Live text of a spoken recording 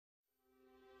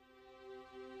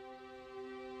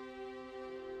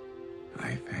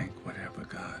I thank whatever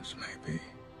gods may be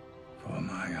for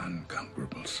my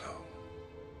unconquerable soul.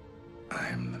 I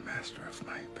am the master of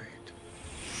my fate.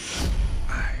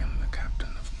 I am the captain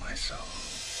of my soul.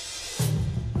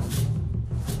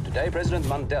 Today, President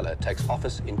Mandela takes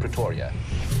office in Pretoria,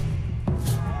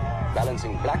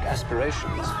 balancing black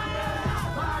aspirations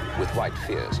with white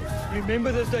fears.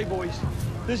 Remember this day, boys.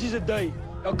 This is a day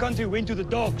our country went to the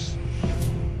dogs.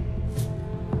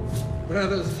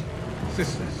 Brothers,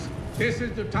 sisters, this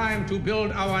is the time to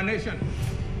build our nation.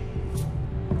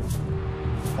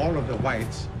 All of the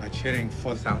whites are cheering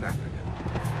for South Africa.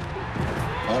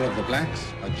 All of the blacks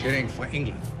are cheering for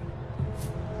England.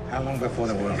 How long before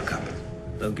the World Cup?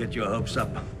 Don't get your hopes up.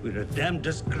 We're a damn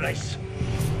disgrace.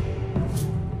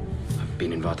 I've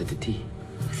been invited to tea.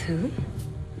 With who?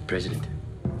 The president.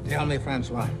 Tell me,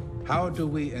 Francois, how do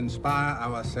we inspire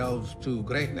ourselves to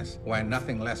greatness when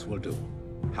nothing less will do?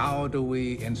 How do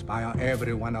we inspire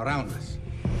everyone around us?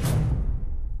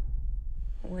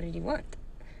 What did he want?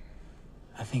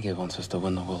 I think he wants us to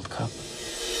win the World Cup.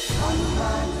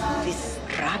 This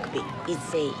rugby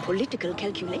is a political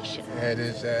calculation. It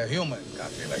is a human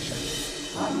calculation.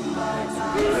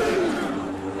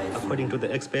 According to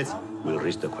the experts, we'll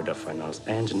reach the quarterfinals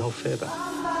and no further.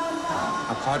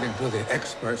 According to the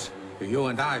experts, you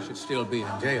and I should still be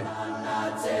in jail.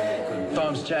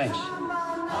 Times change.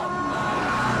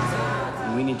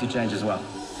 We need to change as well.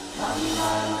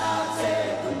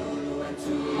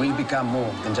 We become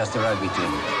more than just a rugby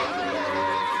team.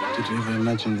 Did you ever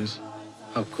imagine this?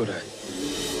 How could I?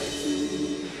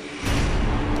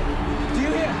 Do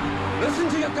you hear? Listen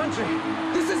to your country.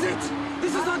 This is it.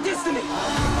 This is our destiny.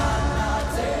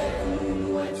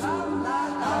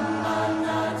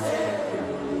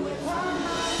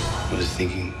 I was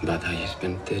thinking about how you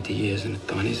spent 30 years in a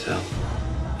tiny cell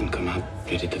and come out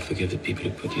ready to forgive the people who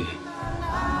put you there.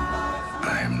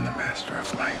 I am the master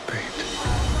of my fate.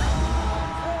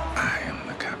 I am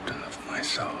the captain of my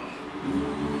soul.